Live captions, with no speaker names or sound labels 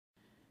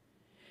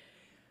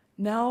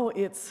Now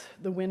it's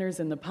the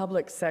winners in the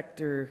public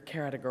sector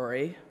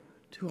category.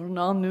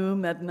 Tournons-nous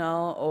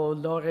maintenant aux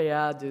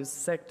lauréats du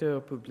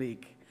secteur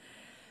public.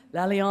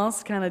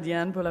 L'Alliance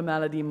canadienne pour la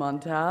maladie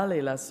mentale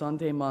et la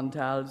santé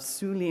mentale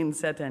souligne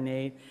cette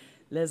année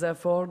les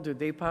efforts du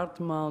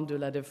département de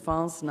la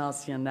Défense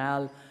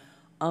nationale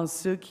en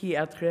ce qui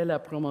a trait à la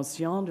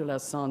promotion de la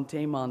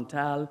santé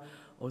mentale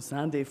au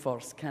sein des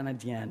forces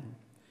canadiennes.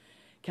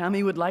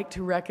 CAMI would like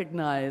to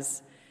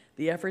recognize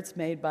the efforts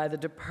made by the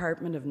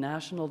Department of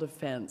National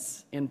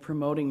Defence in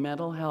promoting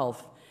mental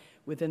health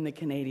within the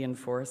Canadian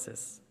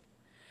Forces.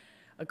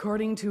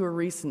 According to a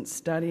recent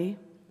study,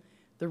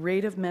 the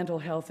rate of mental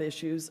health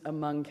issues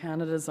among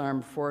Canada's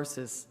armed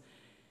forces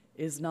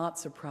is not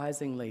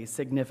surprisingly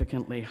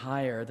significantly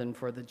higher than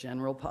for the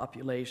general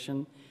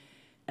population,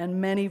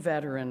 and many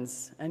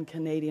veterans and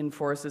Canadian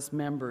Forces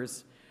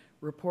members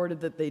reported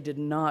that they did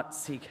not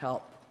seek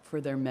help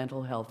for their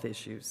mental health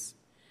issues.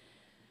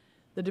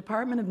 The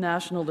Department of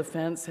National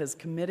Defence has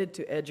committed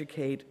to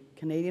educate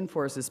Canadian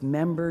Forces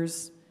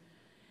members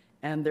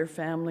and their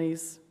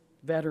families,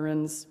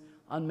 veterans,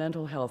 on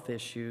mental health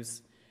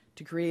issues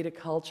to create a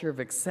culture of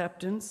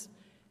acceptance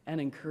and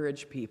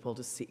encourage people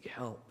to seek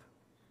help.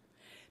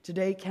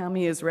 Today,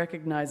 CAMI is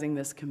recognizing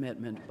this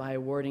commitment by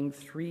awarding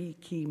 3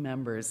 key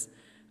members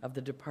of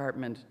the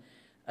department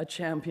a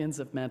Champions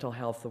of Mental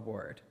Health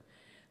Award.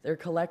 Their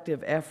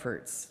collective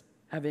efforts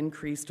have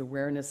increased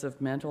awareness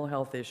of mental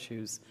health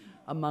issues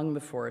among the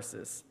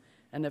forces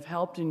and have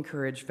helped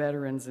encourage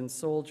veterans and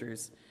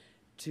soldiers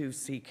to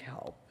seek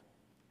help.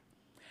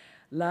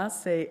 La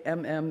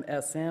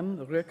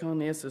CMMSM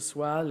reconnaît ce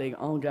soir les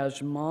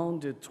engagements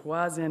de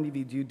 3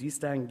 individus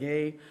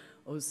distingués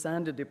au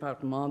sein du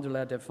département de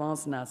la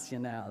Défense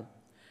nationale.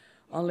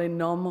 On les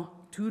nomme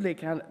tous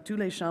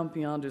les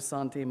champions de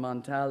santé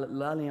mentale.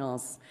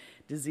 L'Alliance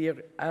désire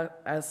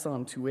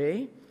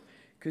accentuer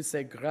que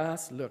c'est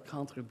grâce à leur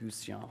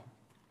contribution.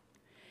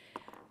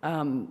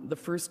 The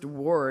first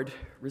award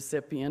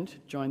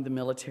recipient joined the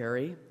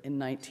military in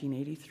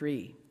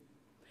 1983.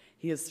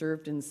 He has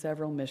served in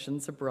several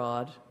missions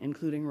abroad,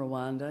 including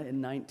Rwanda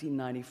in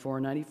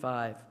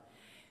 1994-95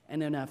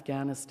 and in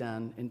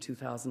Afghanistan in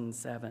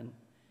 2007.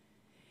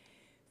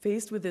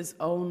 Faced with his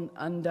own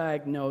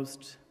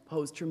undiagnosed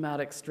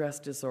post-traumatic stress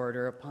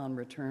disorder upon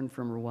return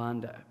from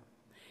Rwanda,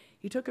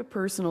 he took a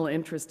personal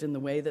interest in the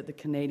way that the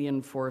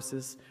Canadian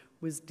Forces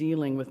was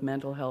dealing with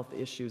mental health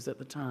issues at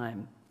the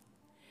time.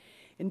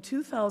 In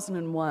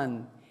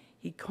 2001,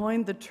 he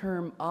coined the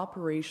term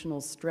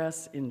operational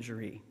stress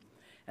injury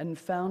and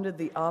founded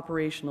the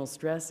Operational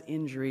Stress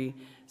Injury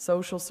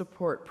Social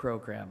Support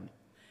Program,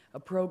 a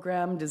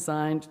program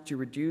designed to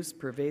reduce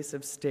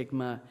pervasive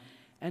stigma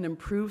and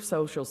improve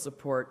social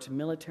support to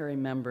military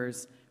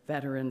members,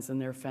 veterans,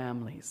 and their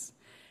families.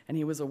 And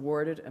he was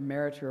awarded a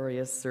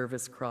Meritorious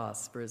Service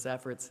Cross for his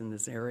efforts in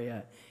this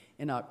area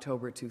in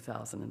October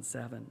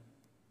 2007.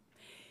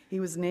 He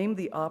was named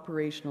the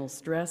Operational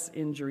Stress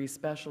Injury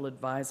Special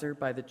Advisor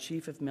by the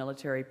Chief of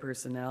Military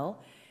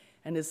Personnel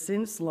and has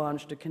since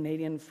launched a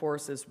Canadian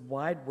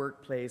Forces-wide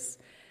workplace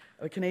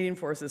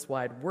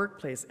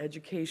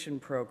education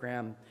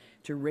program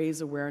to raise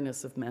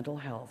awareness of mental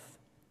health.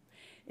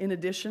 In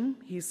addition,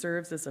 he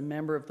serves as a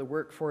member of the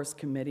Workforce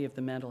Committee of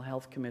the Mental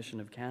Health Commission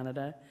of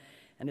Canada,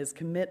 and his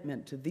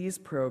commitment to these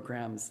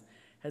programs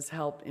has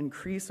helped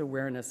increase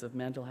awareness of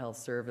mental health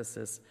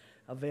services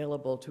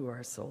available to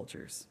our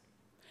soldiers.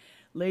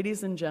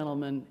 Ladies and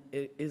gentlemen,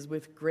 it is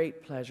with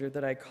great pleasure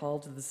that I call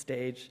to the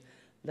stage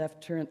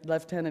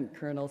Lieutenant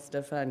Colonel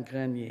Stéphane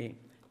Grenier,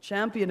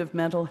 champion of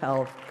mental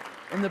health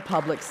in the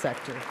public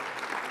sector.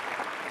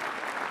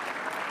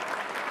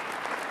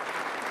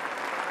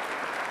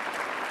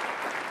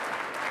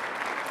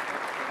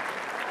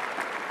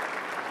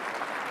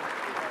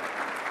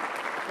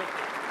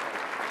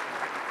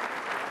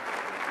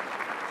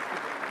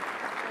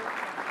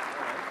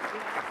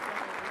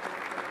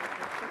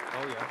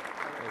 Oh yeah,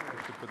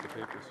 I should put the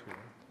papers here.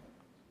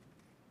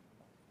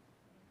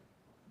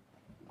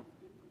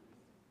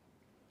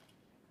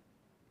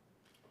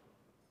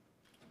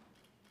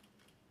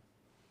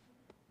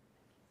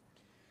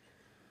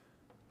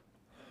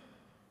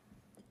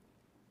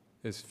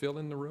 Is Phil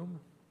in the room?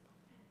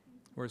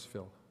 Where's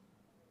Phil?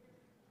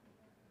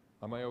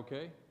 Am I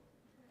okay?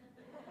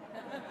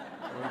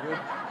 Are we good?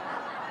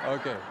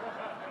 Okay.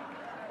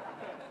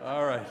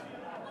 All right.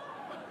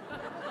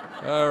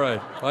 All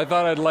right. I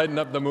thought I'd lighten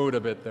up the mood a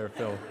bit there,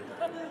 Phil.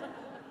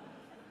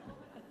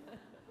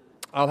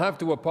 I'll have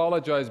to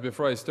apologize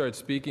before I start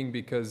speaking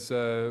because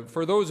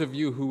for those of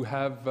you who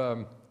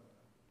have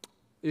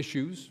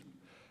issues,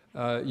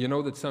 you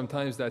know that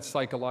sometimes that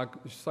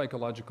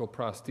psychological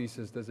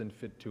prosthesis doesn't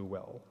fit too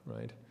well,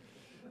 right?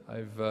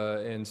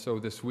 And so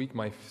this week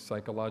my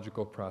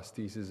psychological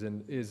prosthesis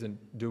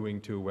isn't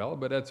doing too well,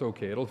 but that's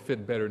okay. It'll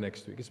fit better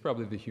next week. It's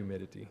probably the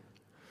humidity.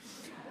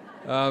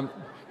 I'd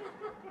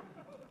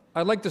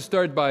like to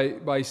start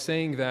by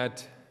saying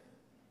that,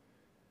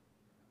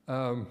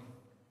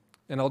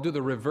 and I'll do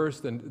the reverse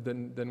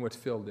than what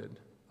Phil did.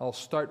 I'll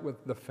start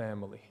with the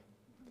family.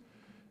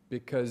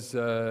 because,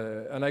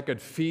 and I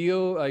could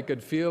feel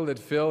that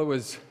Phil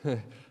was,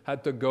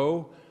 had to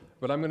go,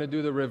 but I'm going to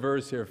do the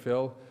reverse here,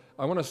 Phil.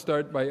 I want to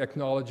start by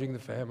acknowledging the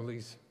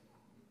families.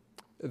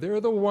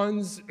 They're the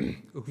ones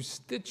who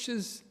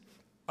stitches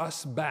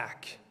us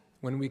back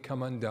when we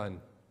come undone.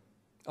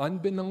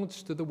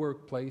 Unbeknownst to the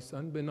workplace,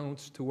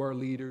 unbeknownst to our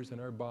leaders and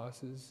our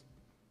bosses,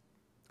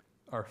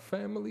 our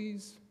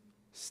families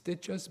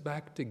stitch us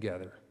back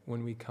together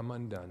when we come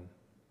undone.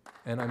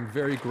 And I'm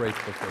very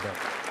grateful for that.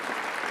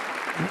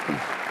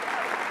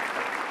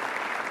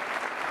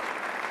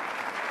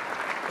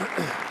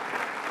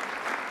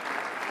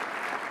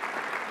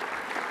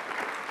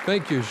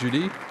 Thank you,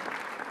 Judy.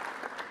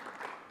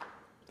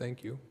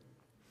 Thank you.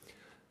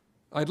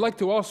 I'd like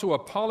to also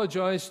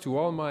apologize to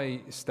all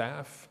my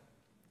staff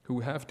who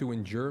have to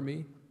endure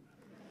me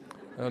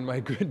on my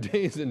good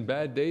days and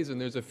bad days, and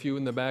there's a few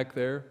in the back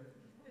there.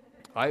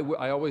 I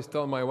always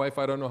tell my wife,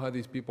 I don't know how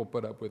these people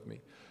put up with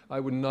me. I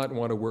would not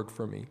want to work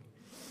for me.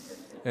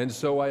 And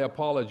so I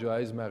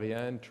apologize,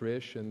 Marianne,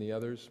 Trish, and the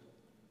others.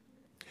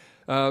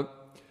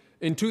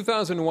 In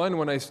 2001,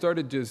 when I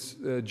started this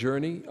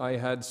journey, I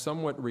had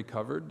somewhat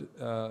recovered.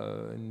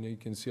 And you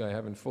can see I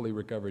haven't fully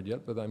recovered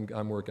yet, but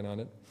I'm working on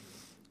it.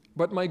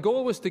 But my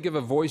goal was to give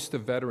a voice to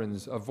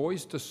veterans, a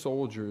voice to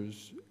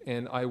soldiers,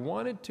 and I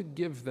wanted to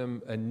give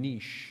them a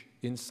niche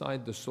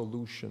inside the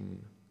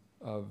solution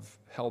of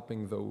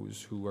helping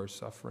those who are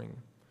suffering.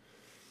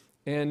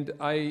 And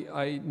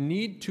I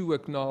need to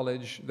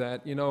acknowledge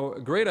that, you know,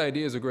 a great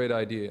idea is a great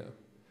idea.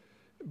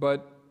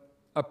 But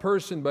a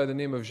person by the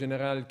name of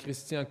General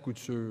Christian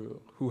Couture,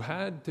 who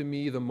had to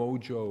me the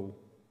mojo,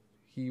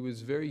 he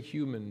was very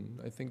human.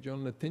 I think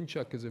General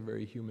Latinchuk is a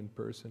very human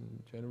person.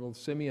 General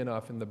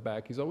Semyonov in the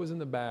back, he's always in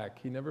the back.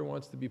 He never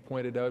wants to be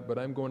pointed out, but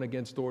I'm going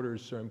against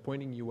orders, sir, I'm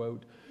pointing you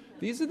out.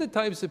 These are the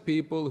types of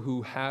people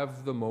who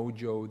have the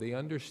mojo. They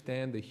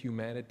understand the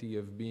humanity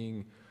of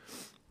being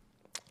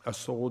a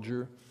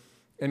soldier.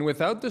 And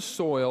without the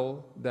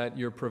soil that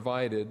you're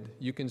provided,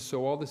 you can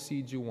sow all the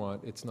seeds you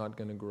want, it's not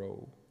going to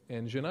grow.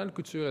 And General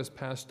Couture has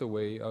passed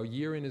away a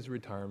year in his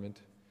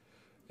retirement,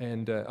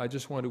 and I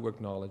just want to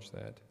acknowledge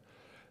that.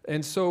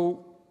 And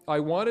so I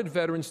wanted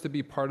veterans to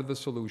be part of the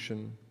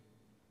solution.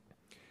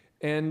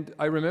 And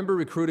I remember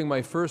recruiting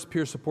my first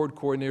peer support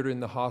coordinator in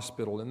the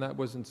hospital, and that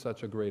wasn't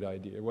such a great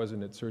idea,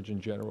 wasn't it,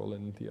 Surgeon General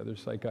and the other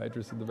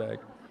psychiatrists in the back?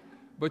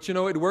 But you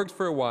know, it worked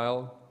for a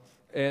while,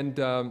 and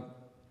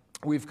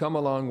we've come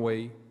a long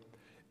way.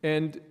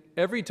 And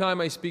every time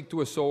I speak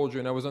to a soldier,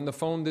 and I was on the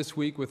phone this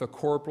week with a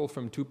corporal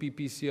from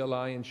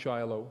 2PPCLI in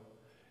Shiloh,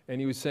 and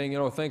he was saying, you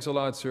know, thanks a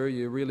lot, sir,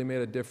 you really made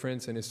a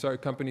difference. And his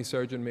company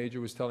sergeant major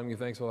was telling me,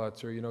 thanks a lot,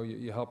 sir, you know,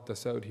 you helped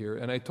us out here.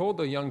 And I told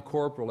the young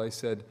corporal, I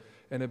said,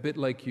 and a bit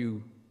like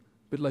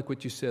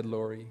what you said,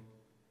 Laurie.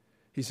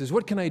 He says,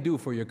 what can I do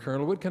for you,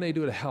 Colonel? What can I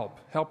do to help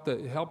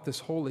this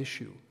whole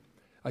issue?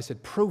 I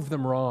said, prove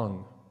them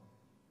wrong.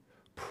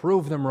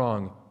 Prove them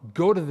wrong.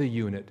 Go to the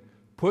unit.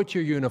 Put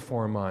your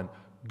uniform on.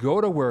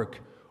 Go to work.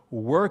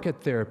 Work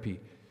at therapy.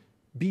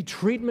 Be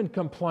treatment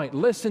compliant.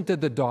 Listen to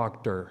the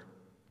doctor.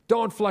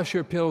 Don't flush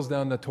your pills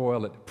down the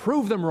toilet.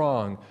 Prove them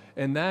wrong.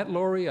 And that,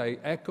 Laurie, I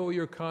echo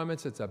your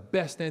comments. It's the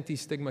best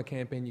anti-stigma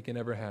campaign you can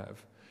ever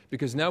have.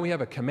 Because now we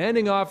have a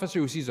commanding officer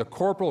who sees a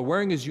corporal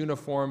wearing his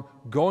uniform,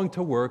 going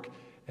to work,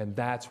 and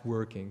that's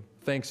working.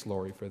 Thanks,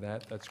 Laurie, for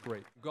that. That's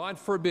great. God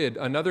forbid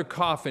another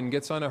coffin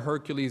gets on a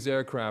Hercules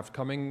aircraft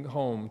coming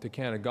home to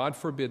Canada. God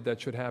forbid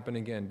that should happen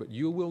again. But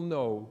you will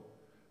know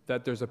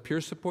that there's a peer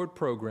support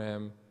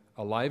program,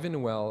 alive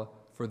and well,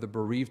 for the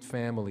bereaved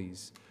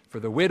families, for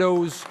the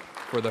widows,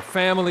 for the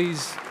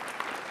families.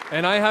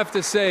 And I have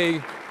to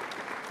say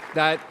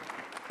that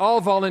all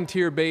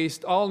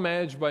volunteer-based, all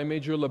managed by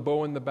Major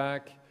Lebeau in the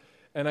back.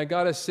 And I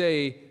got to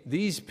say,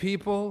 these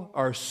people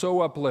are so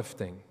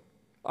uplifting.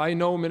 I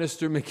know,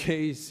 Minister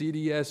McKay,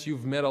 CDS,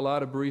 you've met a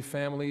lot of bereaved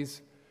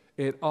families.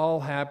 It all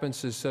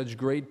happens to such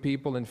great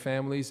people and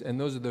families, and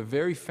those are the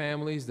very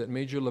families that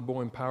Major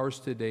Lebeau empowers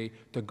today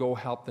to go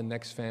help the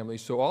next family.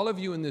 So all of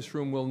you in this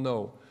room will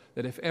know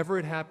that if ever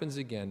it happens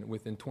again,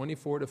 within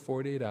 24 to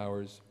 48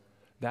 hours,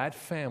 that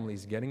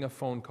family's getting a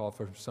phone call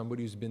from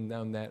somebody who's been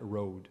down that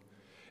road.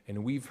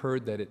 And we've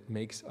heard that it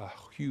makes a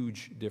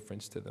huge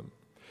difference to them.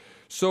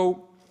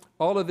 So,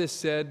 all of this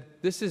said,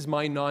 this is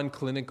my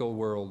non-clinical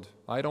world.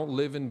 I don't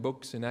live in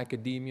books and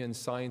academia and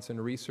science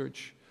and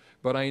research,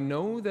 but I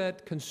know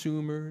that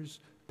consumers,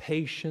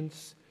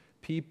 patients,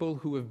 people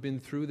who have been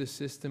through the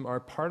system are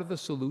part of the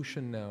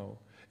solution now.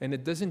 And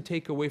it doesn't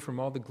take away from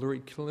all the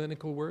great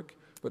clinical work,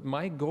 but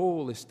my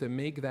goal is to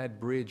make that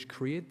bridge,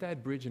 create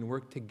that bridge and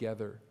work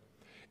together.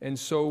 And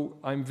so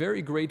I'm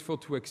very grateful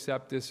to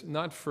accept this,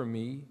 not for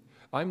me.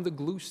 I'm the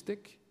glue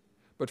stick.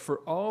 But for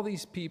all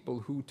these people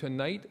who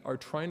tonight are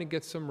trying to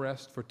get some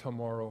rest for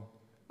tomorrow,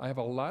 I have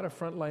a lot of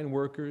frontline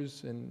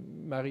workers,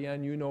 and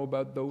Marianne, you know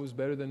about those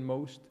better than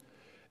most.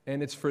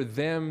 And it's for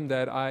them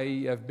that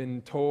I have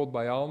been told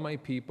by all my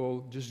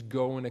people, just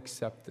go and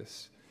accept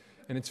this.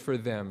 And it's for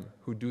them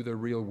who do the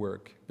real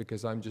work,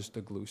 because I'm just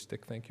a glue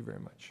stick. Thank you very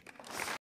much.